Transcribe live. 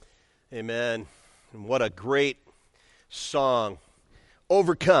Amen. And what a great song.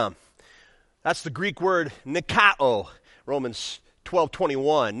 Overcome. That's the Greek word nikao, Romans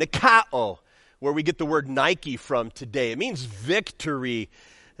 12:21. Nikao, where we get the word Nike from today. It means victory.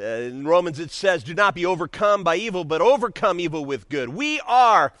 In Romans it says, do not be overcome by evil, but overcome evil with good. We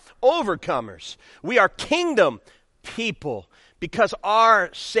are overcomers. We are kingdom people because our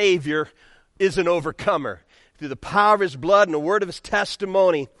Savior is an overcomer. Through the power of His blood and the word of His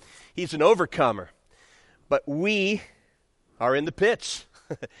testimony, He's an overcomer. But we are in the pits.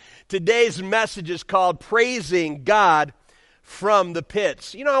 Today's message is called Praising God from the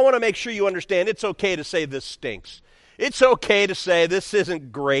Pits. You know, I want to make sure you understand it's okay to say this stinks. It's okay to say this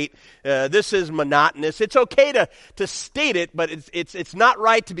isn't great. This is monotonous. It's okay to state it, but it's not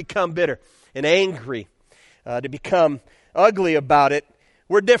right to become bitter and angry, to become ugly about it.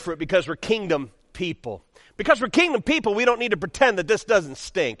 We're different because we're kingdom people. Because we're kingdom people, we don't need to pretend that this doesn't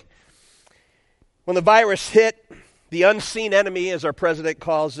stink. When the virus hit, the unseen enemy, as our president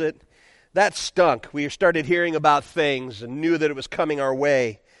calls it, that stunk. We started hearing about things and knew that it was coming our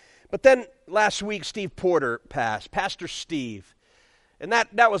way. But then last week, Steve Porter passed, Pastor Steve. And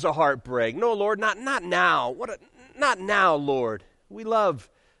that was a heartbreak. No, Lord, not now. Not now, Lord. We love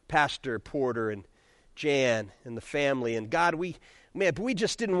Pastor Porter and Jan and the family. And God, we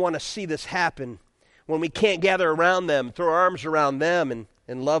just didn't want to see this happen when we can't gather around them, throw our arms around them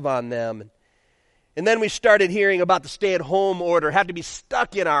and love on them. And then we started hearing about the stay-at-home order, have to be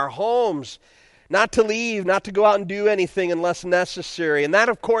stuck in our homes, not to leave, not to go out and do anything unless necessary. And that,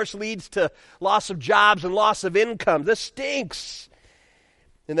 of course, leads to loss of jobs and loss of income. This stinks.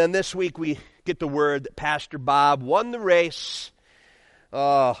 And then this week we get the word that Pastor Bob won the race.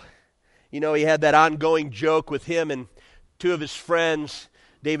 Oh, you know, he had that ongoing joke with him and two of his friends,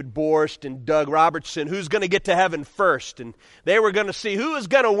 David Borst and Doug Robertson, who's going to get to heaven first. And they were going to see who is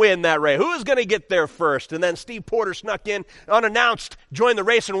going to win that race, who is going to get there first. And then Steve Porter snuck in unannounced, joined the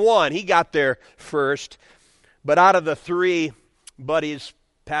race and won. He got there first. But out of the three buddies,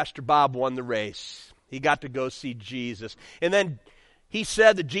 Pastor Bob won the race. He got to go see Jesus. And then he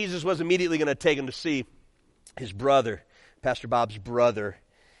said that Jesus was immediately going to take him to see his brother, Pastor Bob's brother.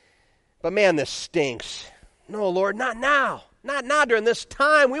 But man, this stinks. No, Lord, not now. Not now during this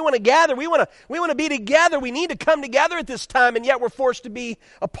time. We want to gather. We want to be together. We need to come together at this time, and yet we're forced to be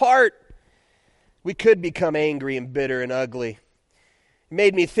apart. We could become angry and bitter and ugly. It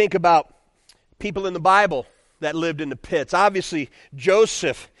made me think about people in the Bible that lived in the pits. Obviously,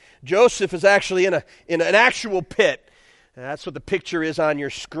 Joseph. Joseph is actually in an actual pit. That's what the picture is on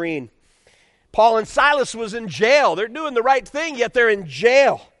your screen. Paul and Silas was in jail. They're doing the right thing, yet they're in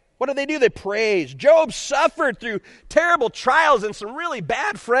jail. What do? They praise. Job suffered through terrible trials and some really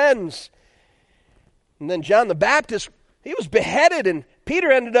bad friends. And then John the Baptist, he was beheaded, and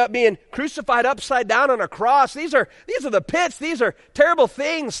Peter ended up being crucified upside down on a cross. These are the pits. These are terrible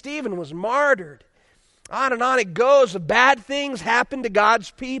things. Stephen was martyred. On and on it goes. The bad things happen to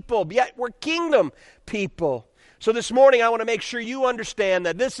God's people, yet we're kingdom people. So this morning I want to make sure you understand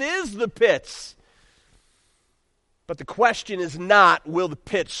that this is the pits. But the question is not, will the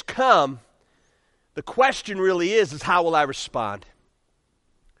pits come? The question really is how will I respond?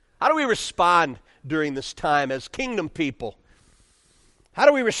 How do we respond during this time as kingdom people? How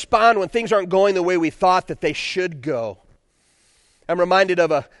do we respond when things aren't going the way we thought that they should go? I'm reminded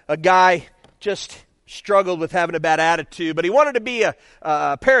of a guy just struggled with having a bad attitude, but he wanted to be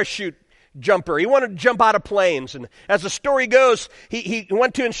a parachute jumper. He wanted to jump out of planes. And as the story goes, he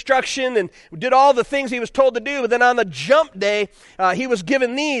went to instruction and did all the things he was told to do. But then on the jump day, he was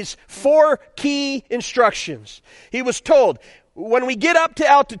given these 4 key instructions. He was told, when we get up to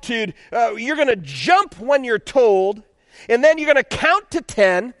altitude, you're going to jump when you're told, and then you're going to count to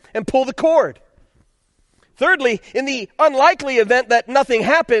 10 and pull the cord. Thirdly, in the unlikely event that nothing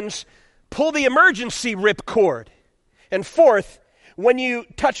happens, pull the emergency rip cord. And fourth, when you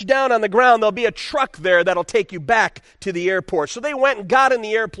touch down on the ground, there'll be a truck there that'll take you back to the airport. So they went and got in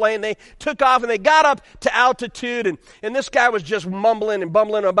the airplane. They took off and they got up to altitude. And this guy was just mumbling and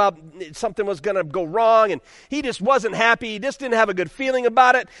bumbling about something was going to go wrong. And he just wasn't happy. He just didn't have a good feeling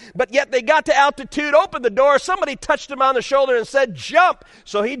about it. But yet they got to altitude, opened the door. Somebody touched him on the shoulder and said, jump.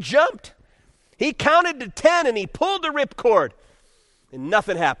 So he jumped. He counted to 10 and he pulled the ripcord. And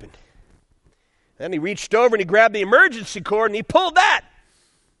nothing happened. Then he reached over and he grabbed the emergency cord and he pulled that.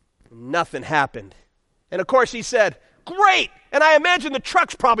 Nothing happened. And of course he said, great. And I imagine the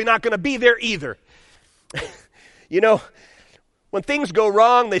truck's probably not going to be there either. You know, when things go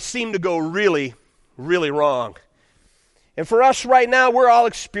wrong, they seem to go really, really wrong. And for us right now, we're all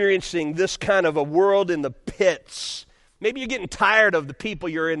experiencing this kind of a world in the pits. Maybe you're getting tired of the people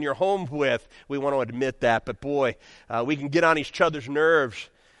you're in your home with. We want to admit that, but boy, we can get on each other's nerves.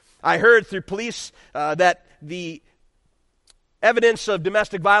 I heard through police that the evidence of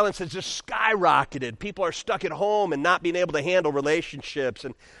domestic violence has just skyrocketed. People are stuck at home and not being able to handle relationships.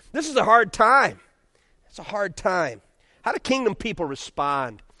 And this is a hard time. It's a hard time. How do kingdom people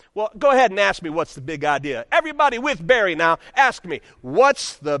respond? Well, go ahead and ask me what's the big idea. Everybody with Barry now, ask me,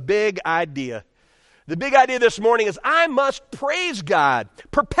 what's the big idea? The big idea this morning is I must praise God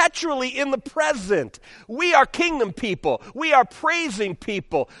perpetually in the present. We are kingdom people. We are praising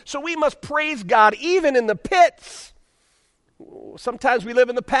people. So we must praise God even in the pits. Sometimes we live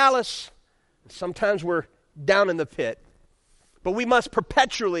in the palace. Sometimes we're down in the pit. But we must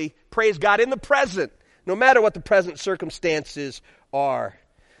perpetually praise God in the present, no matter what the present circumstances are.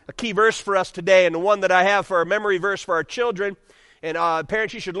 A key verse for us today, and the one that I have for our memory verse for our children, and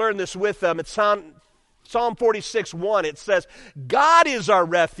parents, you should learn this with them. It's Psalm 46:1. It says, God is our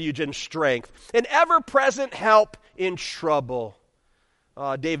refuge and strength, an ever-present help in trouble.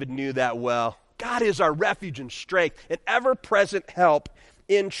 David knew that well. God is our refuge and strength, an ever-present help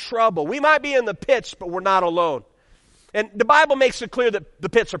in trouble. We might be in the pits, but we're not alone. And the Bible makes it clear that the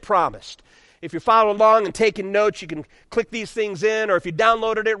pits are promised. If you're following along and taking notes, you can click these things in, or if you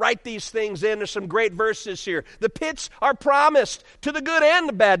downloaded it, write these things in. There's some great verses here. The pits are promised to the good and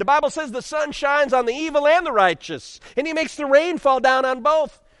the bad. The Bible says the sun shines on the evil and the righteous, and he makes the rain fall down on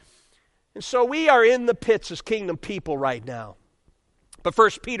both. And so we are in the pits as kingdom people right now. But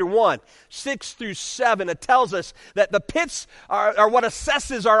 1 Peter 1:6-7, it tells us that the pits are what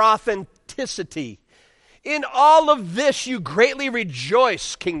assesses our authenticity. In all of this you greatly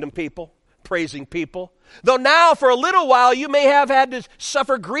rejoice, kingdom people, praising people. Though now for a little while you may have had to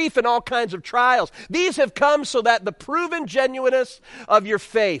suffer grief in all kinds of trials. These have come so that the proven genuineness of your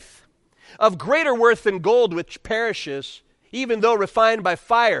faith, of greater worth than gold which perishes, even though refined by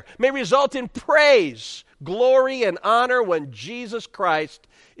fire, may result in praise, glory, and honor when Jesus Christ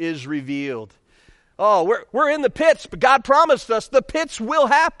is revealed. Oh, we're in the pits, but God promised us the pits will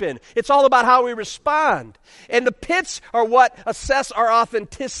happen. It's all about how we respond. And the pits are what assess our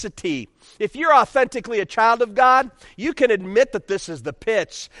authenticity. If you're authentically a child of God, you can admit that this is the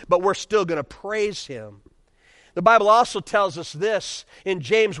pits, but we're still going to praise Him. The Bible also tells us this in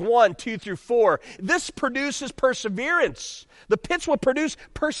James 1:2-4. This produces perseverance. The pits will produce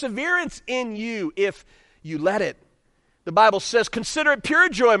perseverance in you if you let it. The Bible says, consider it pure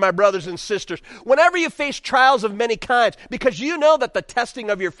joy, my brothers and sisters, whenever you face trials of many kinds, because you know that the testing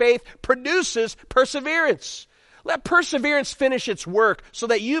of your faith produces perseverance. Let perseverance finish its work so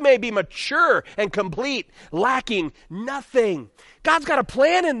that you may be mature and complete, lacking nothing. God's got a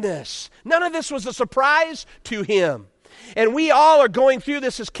plan in this. None of this was a surprise to Him. And we all are going through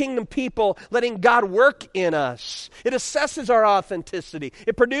this as kingdom people, letting God work in us. It assesses our authenticity.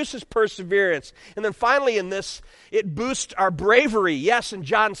 It produces perseverance. And then finally in this, it boosts our bravery. Yes, in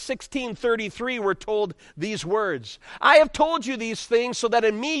John 16:33, we're told these words. I have told you these things so that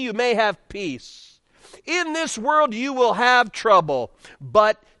in me you may have peace. In this world you will have trouble,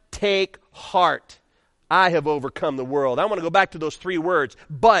 but take heart. I have overcome the world. I want to go back to those three words.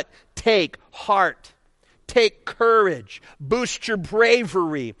 But take heart. Take courage. Boost your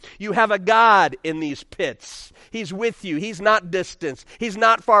bravery. You have a God in these pits. He's with you. He's not distant. He's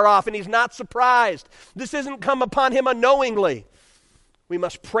not far off, and He's not surprised. This isn't come upon Him unknowingly. We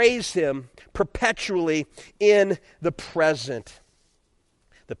must praise Him perpetually in the present.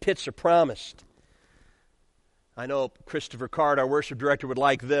 The pits are promised. I know Christopher Card, our worship director, would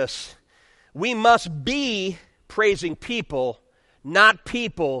like this. We must be praising people, not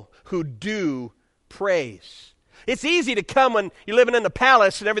people who do praise. It's easy to come when you're living in the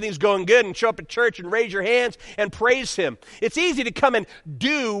palace and everything's going good and show up at church and raise your hands and praise Him. It's easy to come and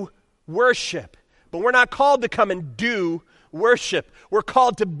do worship, but we're not called to come and do worship. We're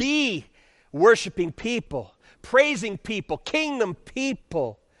called to be worshiping people, praising people, kingdom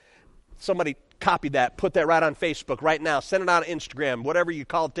people. Somebody copy that, put that right on Facebook right now, send it on Instagram, whatever you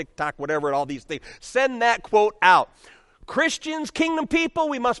call it, TikTok, whatever, all these things. Send that quote out. Christians, kingdom people,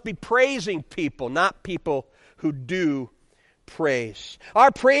 we must be praising people, not people who do praise.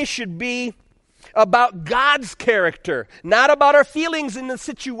 Our praise should be about God's character, not about our feelings in the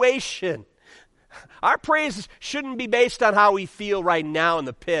situation. Our praise shouldn't be based on how we feel right now in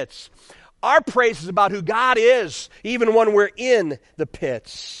the pits. Our praise is about who God is, even when we're in the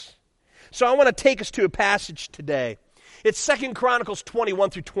pits. So I want to take us to a passage today. It's 2 Chronicles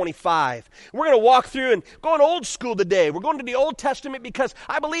 21-25. We're going to walk through and go in old school today. We're going to the Old Testament because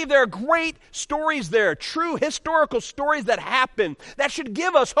I believe there are great stories there, true historical stories that happen that should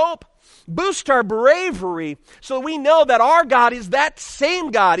give us hope Boost our bravery so we know that our God is that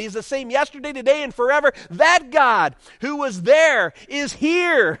same God. He's the same yesterday, today, and forever. That God who was there is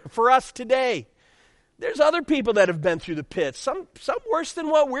here for us today. There's other people that have been through the pits, some worse than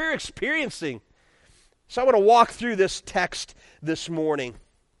what we're experiencing. So I want to walk through this text this morning.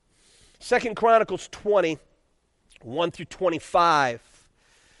 2 Chronicles 20, 1 through 25.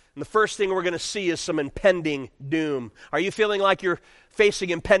 And the first thing we're going to see is some impending doom. Are you feeling like you're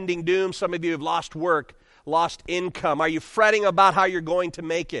facing impending doom? Some of you have lost work, lost income. Are you fretting about how you're going to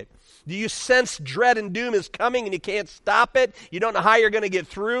make it? Do you sense dread and doom is coming and you can't stop it? You don't know how you're going to get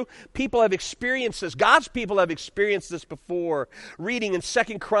through? People have experienced this. God's people have experienced this before. Reading in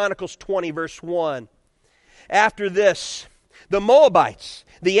 2 Chronicles 20, verse 1. After this, the Moabites,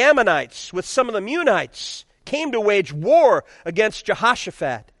 the Ammonites, with some of the Meunites, came to wage war against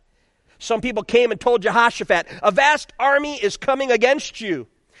Jehoshaphat. Some people came and told Jehoshaphat, a vast army is coming against you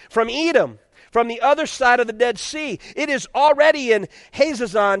from Edom, from the other side of the Dead Sea. It is already in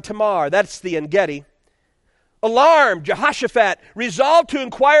Hazazon Tamar. That's the En-Gedi. Alarmed, Jehoshaphat resolved to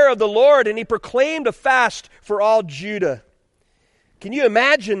inquire of the Lord, and he proclaimed a fast for all Judah. Can you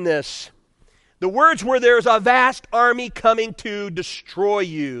imagine this? The words were, there's a vast army coming to destroy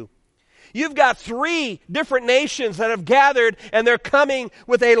you. You've got 3 different nations that have gathered, and they're coming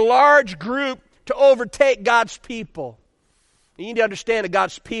with a large group to overtake God's people. You need to understand that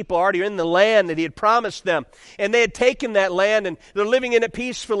God's people are already in the land that He had promised them. And they had taken that land, and they're living in it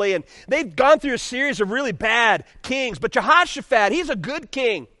peacefully. And they've gone through a series of really bad kings. But Jehoshaphat, he's a good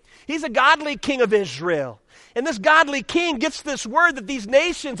king. He's a godly king of Israel. And this godly king gets this word that these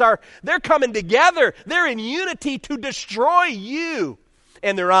nations they're coming together. They're in unity to destroy you.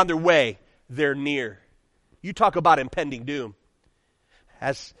 And they're on their way. They're near. You talk about impending doom.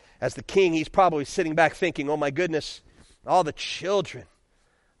 As the king, he's probably sitting back thinking, oh my goodness, all the children,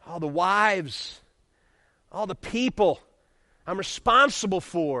 all the wives, all the people I'm responsible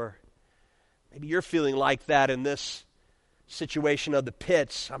for. Maybe you're feeling like that in this situation of the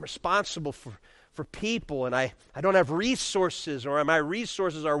pits. I'm responsible for people, and I don't have resources, or my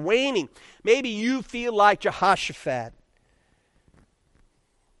resources are waning. Maybe you feel like Jehoshaphat.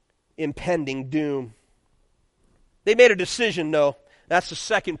 Impending doom. They made a decision, though. That's the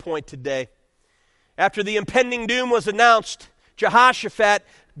second point today. After the impending doom was announced, Jehoshaphat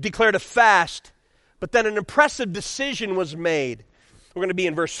declared a fast, but then an impressive decision was made. We're going to be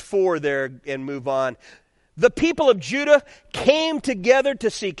in verse 4 there and move on. The people of Judah came together to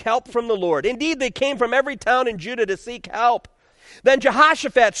seek help from the Lord. Indeed, they came from every town in Judah to seek help. Then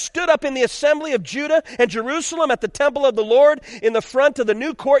Jehoshaphat stood up in the assembly of Judah and Jerusalem at the temple of the Lord in the front of the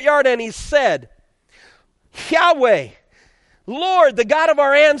new courtyard, and he said, Yahweh, Lord, the God of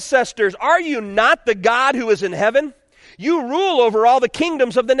our ancestors, are you not the God who is in heaven? You rule over all the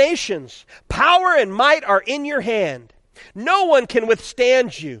kingdoms of the nations. Power and might are in your hand. No one can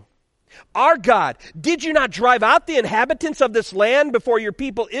withstand you. Our God, did you not drive out the inhabitants of this land before your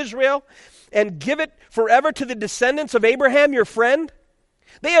people Israel and give it forever to the descendants of Abraham, your friend?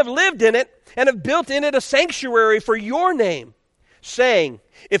 They have lived in it and have built in it a sanctuary for your name, saying,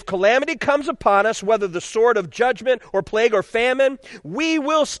 if calamity comes upon us, whether the sword of judgment or plague or famine, we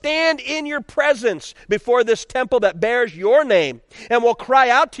will stand in your presence before this temple that bears your name, and will cry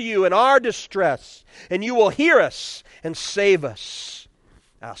out to you in our distress, and you will hear us and save us.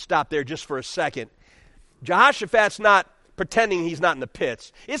 I'll stop there just for a second. Jehoshaphat's not pretending he's not in the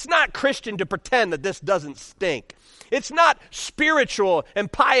pits. It's not Christian to pretend that this doesn't stink. It's not spiritual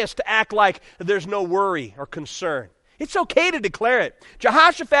and pious to act like there's no worry or concern. It's okay to declare it.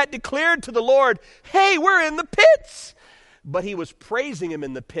 Jehoshaphat declared to the Lord, hey, we're in the pits. But he was praising him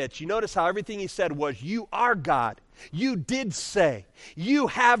in the pits. You notice how everything he said was, you are God. You did say. You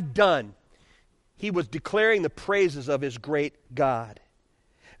have done. He was declaring the praises of his great God.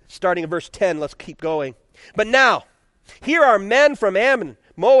 Starting in verse 10, let's keep going. But now, here are men from Ammon,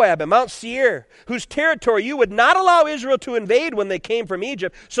 Moab, and Mount Seir, whose territory you would not allow Israel to invade when they came from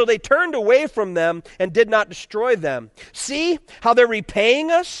Egypt, so they turned away from them and did not destroy them. See how they're repaying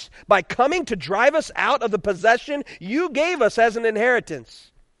us by coming to drive us out of the possession you gave us as an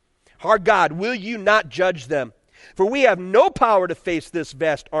inheritance. Our God, will you not judge them? For we have no power to face this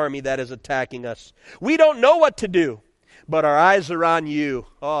vast army that is attacking us. We don't know what to do, but our eyes are on you.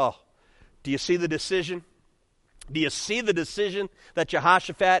 Oh, do you see the decision? Do you see the decision that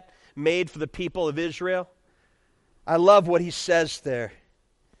Jehoshaphat made for the people of Israel? I love what he says there.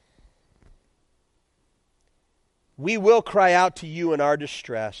 We will cry out to you in our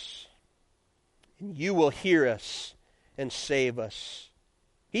distress, and you will hear us and save us.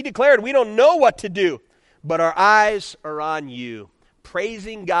 He declared, we don't know what to do, but our eyes are on you.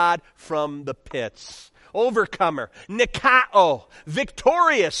 praising God from the pits. Overcomer, Nikao,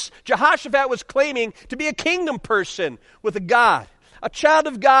 victorious. Jehoshaphat was claiming to be a kingdom person with a God, a child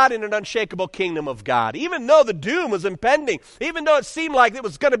of God in an unshakable kingdom of God. Even though the doom was impending, even though it seemed like it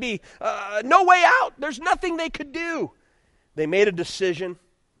was going to be no way out, there's nothing they could do. They made a decision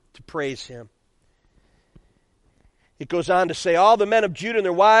to praise him. It goes on to say, all the men of Judah and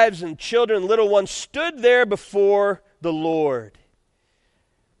their wives and children and little ones stood there before the Lord.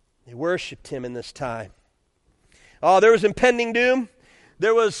 They worshiped him in this time. Oh, there was impending doom.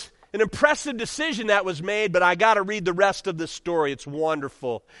 There was an impressive decision that was made, but I got to read the rest of this story. It's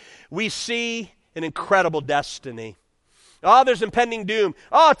wonderful. We see an incredible destiny. Oh, there's impending doom.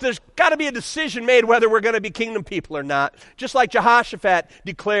 Oh, there's got to be a decision made whether we're going to be kingdom people or not. Just like Jehoshaphat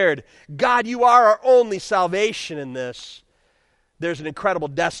declared, God, you are our only salvation in this. There's an incredible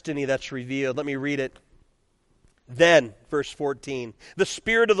destiny that's revealed. Let me read it. Then, verse 14, the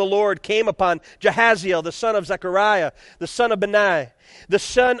Spirit of the Lord came upon Jahaziel, the son of Zechariah, the son of Benai, the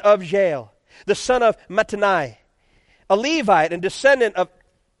son of Jael, the son of Mattanai, a Levite and descendant of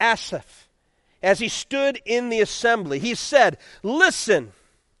Asaph. As he stood in the assembly, he said, listen,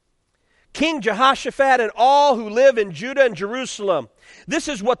 King Jehoshaphat and all who live in Judah and Jerusalem, this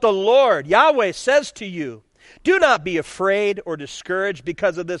is what the Lord, Yahweh, says to you. Do not be afraid or discouraged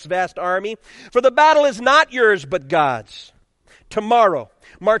because of this vast army, for the battle is not yours but God's. Tomorrow,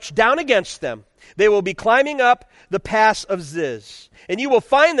 march down against them. They will be climbing up the pass of Ziz, and you will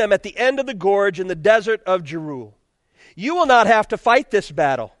find them at the end of the gorge in the desert of Jeruel. You will not have to fight this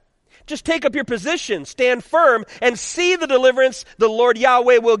battle. Just take up your position, stand firm, and see the deliverance the Lord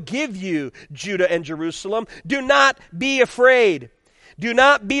Yahweh will give you, Judah and Jerusalem. Do not be afraid. Do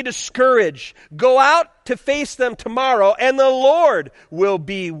not be discouraged. Go out to face them tomorrow, and the Lord will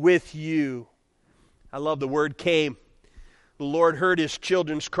be with you. I love the word came. The Lord heard his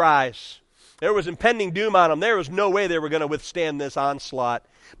children's cries. There was impending doom on them. There was no way they were going to withstand this onslaught.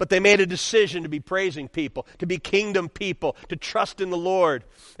 But they made a decision to be praising people, to be kingdom people, to trust in the Lord.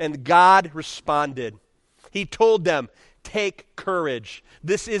 And God responded. He told them, take courage.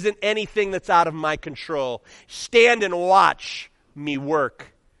 This isn't anything that's out of my control. Stand and watch me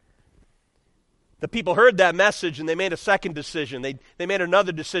work. The people heard that message and they made a second decision. They made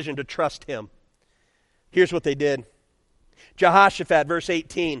another decision to trust him. Here's what they did. Jehoshaphat, verse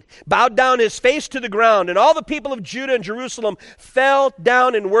 18, bowed down his face to the ground, and all the people of Judah and Jerusalem fell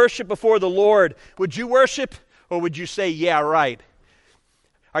down in worship before the Lord. Would you worship, or would you say, yeah, right?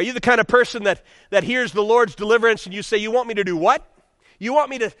 Are you the kind of person that hears the Lord's deliverance and you say, you want me to do what? You want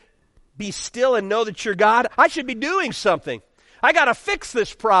me to be still and know that you're God? I should be doing something. I got to fix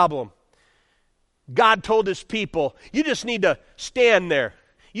this problem. God told his people, you just need to stand there.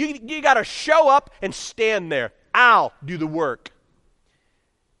 You got to show up and stand there. I'll do the work.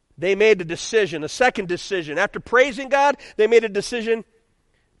 They made a decision, a second decision. After praising God, they made a decision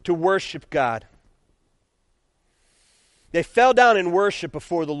to worship God. They fell down in worship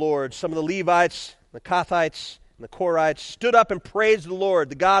before the Lord. Some of the Levites, the Kothites, and the Korites stood up and praised the Lord,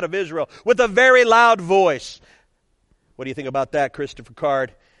 the God of Israel, with a very loud voice. What do you think about that, Christopher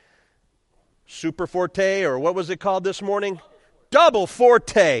Card? Super forte, or what was it called this morning? Double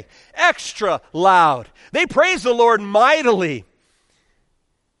forte, extra loud. They praised the Lord mightily.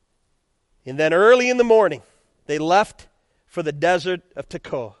 And then early in the morning, they left for the desert of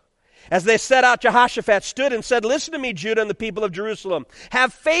Tekoa. As they set out, Jehoshaphat stood and said, listen to me, Judah and the people of Jerusalem.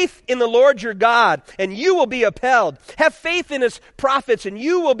 Have faith in the Lord your God, and you will be upheld. Have faith in his prophets, and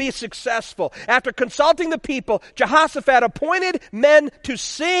you will be successful. After consulting the people, Jehoshaphat appointed men to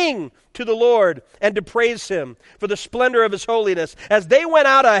sing to the Lord and to praise him for the splendor of his holiness, as they went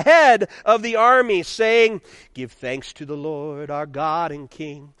out ahead of the army, saying, give thanks to the Lord our God and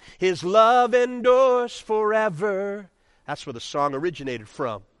King. His love endures forever. That's where the song originated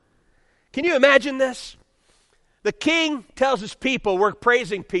from. Can you imagine this? The king tells his people, we're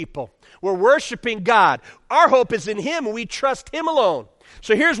praising people. We're worshiping God. Our hope is in him, and we trust him alone.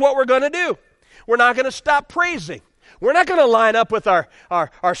 So here's what we're going to do. We're not going to stop praising. We're not going to line up with our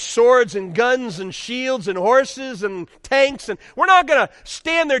swords and guns and shields and horses and tanks. And we're not going to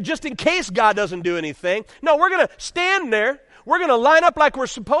stand there just in case God doesn't do anything. No, we're going to stand there. We're going to line up like we're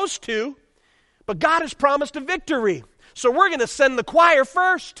supposed to. But God has promised a victory. So we're going to send the choir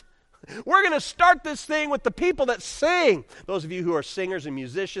first. We're going to start this thing with the people that sing. Those of you who are singers and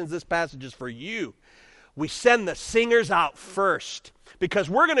musicians, this passage is for you. We send the singers out first because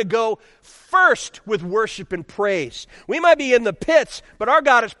we're going to go first with worship and praise. We might be in the pits, but our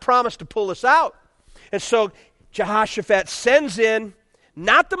God has promised to pull us out. And so Jehoshaphat sends in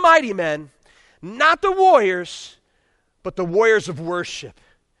not the mighty men, not the warriors, but the warriors of worship,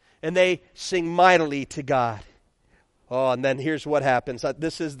 and they sing mightily to God. Oh, and then here's what happens.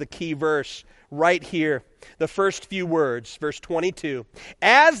 This is the key verse right here. The first few words, verse 22.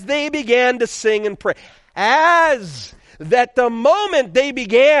 As they began to sing and pray. As that the moment they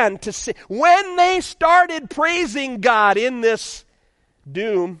began to sing, when they started praising God in this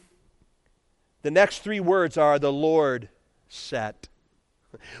doom, the next three words are, the Lord set.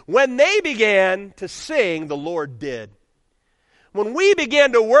 When they began to sing, the Lord did. When we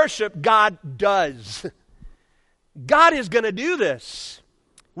begin to worship, God does. God is going to do this.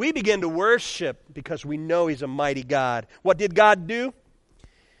 We begin to worship because we know He's a mighty God. What did God do?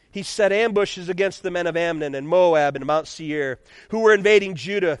 He set ambushes against the men of Ammon and Moab and Mount Seir, who were invading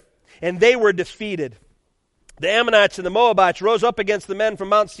Judah, and they were defeated. The Ammonites and the Moabites rose up against the men from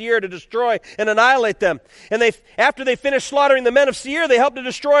Mount Seir to destroy and annihilate them. And after they finished slaughtering the men of Seir, they helped to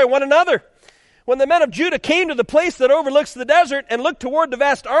destroy one another. When the men of Judah came to the place that overlooks the desert and looked toward the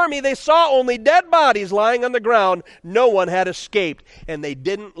vast army, they saw only dead bodies lying on the ground. No one had escaped, and they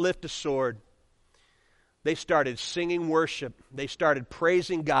didn't lift a sword. They started singing worship. They started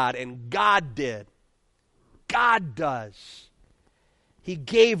praising God, and God did. God does. He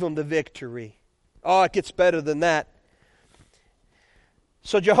gave them the victory. Oh, it gets better than that.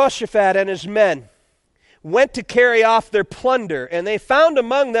 So Jehoshaphat and his men went to carry off their plunder, and they found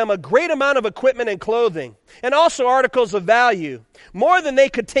among them a great amount of equipment and clothing, and also articles of value, more than they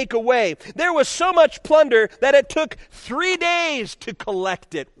could take away. There was so much plunder that it took 3 days to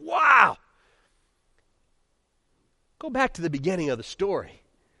collect it. Wow! Go back to the beginning of the story.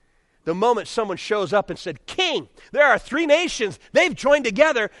 The moment someone shows up and said, King, there are 3 nations, they've joined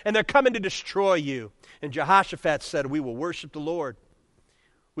together, and they're coming to destroy you. And Jehoshaphat said, we will worship the Lord.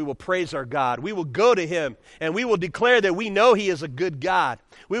 We will praise our God. We will go to Him, and we will declare that we know He is a good God.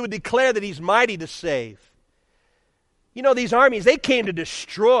 We will declare that He's mighty to save. You know, these armies, they came to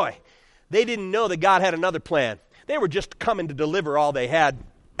destroy. They didn't know that God had another plan. They were just coming to deliver all they had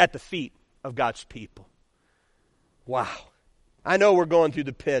at the feet of God's people. Wow. I know we're going through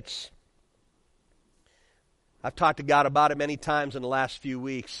the pits. I've talked to God about it many times in the last few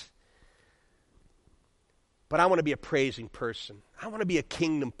weeks. But I want to be a praising person. I want to be a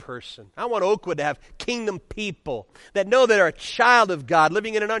kingdom person. I want Oakwood to have kingdom people that know they're a child of God,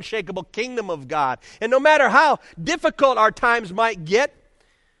 living in an unshakable kingdom of God. And no matter how difficult our times might get,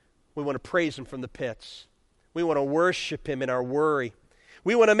 we want to praise Him from the pits. We want to worship Him in our worry.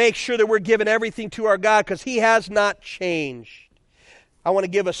 We want to make sure that we're giving everything to our God because He has not changed. I want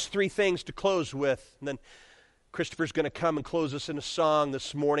to give us 3 things to close with. And then Christopher's going to come and close us in a song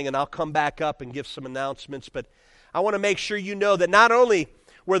this morning, and I'll come back up and give some announcements. But I want to make sure you know that not only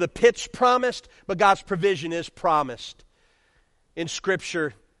were the pits promised, but God's provision is promised. In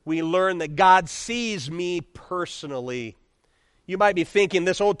Scripture, we learn that God sees me personally. You might be thinking,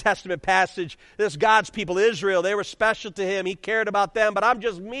 this Old Testament passage, this God's people, Israel, they were special to Him. He cared about them, but I'm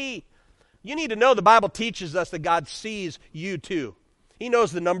just me. You need to know the Bible teaches us that God sees you too. He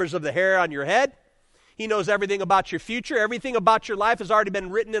knows the numbers of the hair on your head. He knows everything about your future. Everything about your life has already been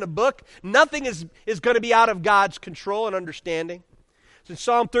written in a book. Nothing is going to be out of God's control and understanding. So in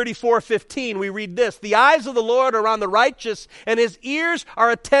Psalm 34:15, we read this: the eyes of the Lord are on the righteous, and His ears are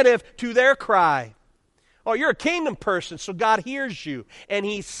attentive to their cry. Oh, you're a kingdom person, so God hears you, and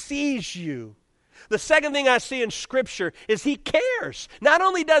He sees you. The second thing I see in Scripture is He cares. Not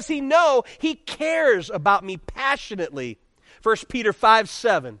only does He know, He cares about me passionately. 1 Peter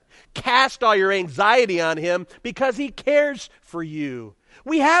 5:7, cast all your anxiety on Him because He cares for you.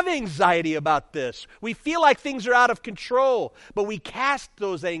 We have anxiety about this. We feel like things are out of control, but we cast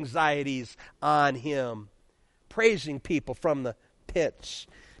those anxieties on Him, praising people from the pits.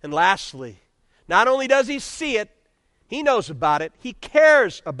 And lastly, not only does He see it, He knows about it, He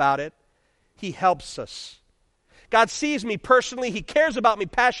cares about it, He helps us. God sees me personally. He cares about me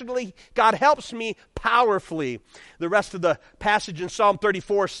passionately. God helps me powerfully. The rest of the passage in Psalm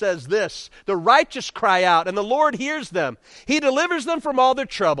 34 says this: the righteous cry out, and the Lord hears them. He delivers them from all their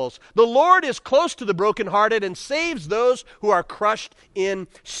troubles. The Lord is close to the brokenhearted and saves those who are crushed in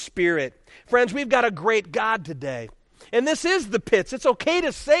spirit. Friends, we've got a great God today. And this is the pits. It's okay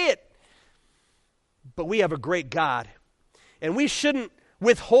to say it. But we have a great God. And we shouldn't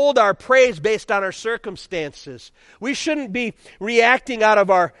withhold our praise based on our circumstances. We shouldn't be reacting out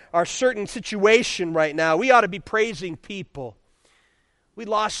of our certain situation right now. We ought to be praising people. We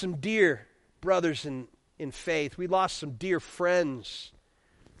lost some dear brothers in faith. We lost some dear friends.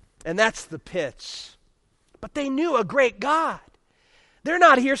 And that's the pits. But they knew a great God. They're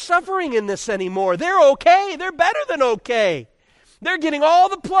not here suffering in this anymore. They're okay. They're better than okay. They're getting all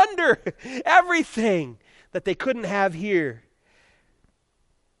the plunder, everything. that they couldn't have here.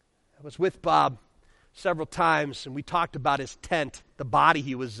 I was with Bob several times, and we talked about his tent, the body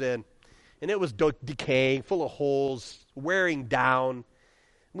he was in. And it was decaying, full of holes, wearing down.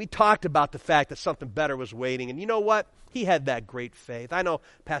 We talked about the fact that something better was waiting. And you know what? He had that great faith. I know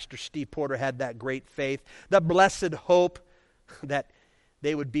Pastor Steve Porter had that great faith, the blessed hope that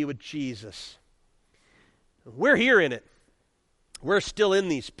they would be with Jesus. We're here in it. We're still in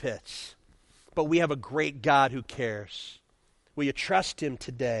these pits. But we have a great God who cares. Will you trust Him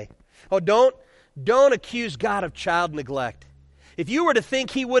today? Oh, don't accuse God of child neglect. If you were to think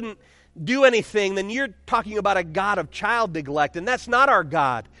He wouldn't do anything, then you're talking about a God of child neglect, and that's not our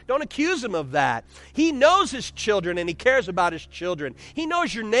God. Don't accuse Him of that. He knows His children, and He cares about His children. He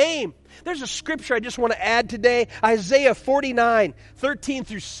knows your name. There's a scripture I just want to add today, Isaiah 49, 13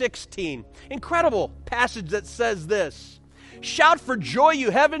 through 16. Incredible passage that says this. Shout for joy,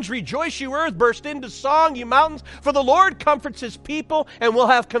 you heavens, rejoice, you earth, burst into song, you mountains, for the Lord comforts His people and will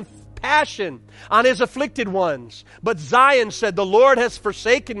have compassion on His afflicted ones. But Zion said, the Lord has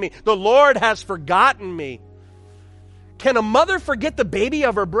forsaken me, the Lord has forgotten me. Can a mother forget the baby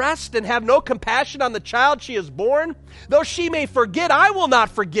of her breast and have no compassion on the child she has born? Though she may forget, I will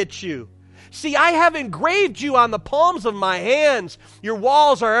not forget you. See, I have engraved you on the palms of my hands. Your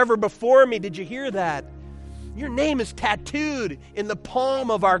walls are ever before me. Did you hear that? Your name is tattooed in the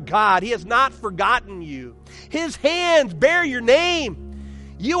palm of our God. He has not forgotten you. His hands bear your name.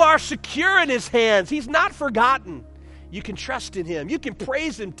 You are secure in His hands. He's not forgotten. You can trust in Him. You can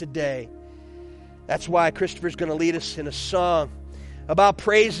praise Him today. That's why Christopher's going to lead us in a song about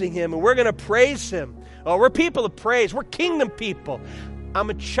praising Him, and we're going to praise Him. Oh, we're people of praise. We're kingdom people. I'm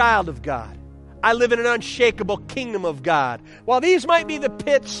a child of God. I live in an unshakable kingdom of God. While these might be the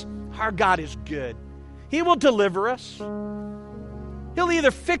pits, our God is good. He will deliver us. He'll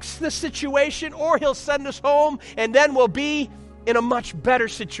either fix the situation or He'll send us home, and then we'll be in a much better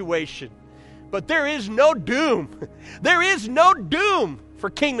situation. But there is no doom. There is no doom for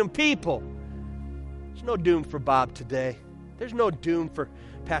kingdom people. There's no doom for Bob today. There's no doom for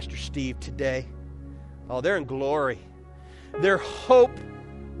Pastor Steve today. Oh, they're in glory. Their hope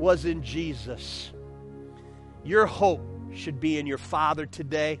was in Jesus. Your hope should be in your Father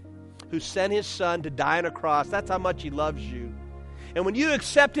today, who sent His Son to die on a cross. That's how much He loves you. And when you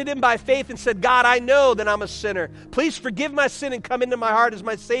accepted Him by faith and said, God, I know that I'm a sinner. Please forgive my sin and come into my heart as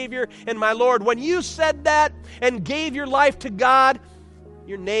my Savior and my Lord. When you said that and gave your life to God,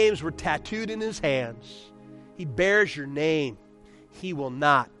 your names were tattooed in His hands. He bears your name. He will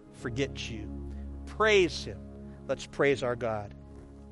not forget you. Praise Him. Let's praise our God.